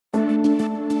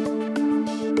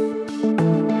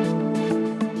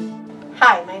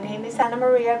Ana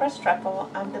Maria Restrepo.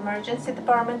 I'm the Emergency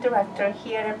Department Director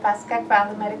here at Pascack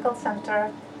Valley Medical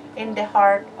Center in the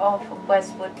heart of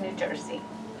Westwood, New Jersey.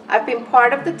 I've been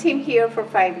part of the team here for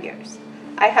 5 years.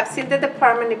 I have seen the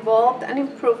department evolve and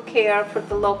improve care for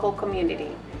the local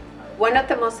community. One of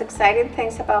the most exciting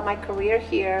things about my career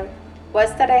here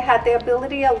was that I had the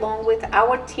ability, along with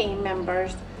our team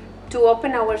members, to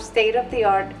open our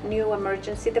state-of-the-art new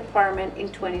emergency department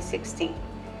in 2016.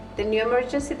 The new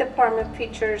emergency department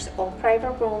features all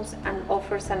private rooms and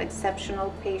offers an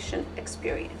exceptional patient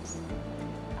experience.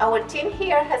 Our team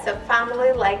here has a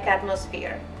family-like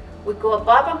atmosphere. We go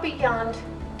above and beyond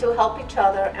to help each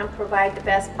other and provide the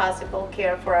best possible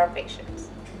care for our patients.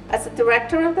 As the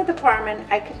director of the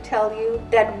department, I can tell you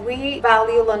that we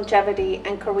value longevity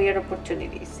and career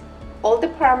opportunities. All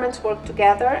departments work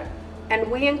together, and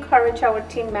we encourage our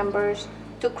team members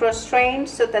to cross-train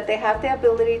so that they have the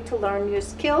ability to learn new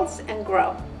skills and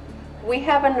grow. We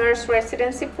have a nurse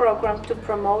residency program to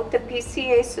promote the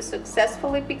PCAs to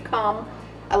successfully become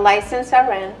a licensed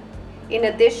RN. In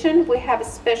addition, we have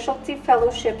specialty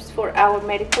fellowships for our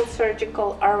medical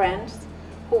surgical RNs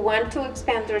who want to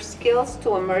expand their skills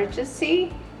to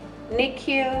emergency,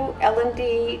 NICU,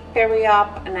 L&D,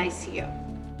 peri-op, and ICU.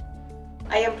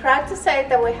 I am proud to say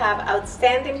that we have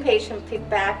outstanding patient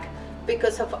feedback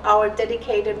because of our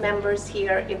dedicated members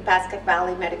here in Pascack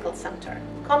Valley Medical Center.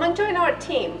 Come and join our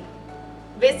team.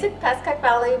 Visit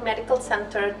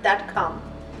PascackValleyMedicalCenter.com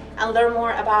and learn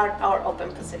more about our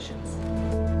open positions.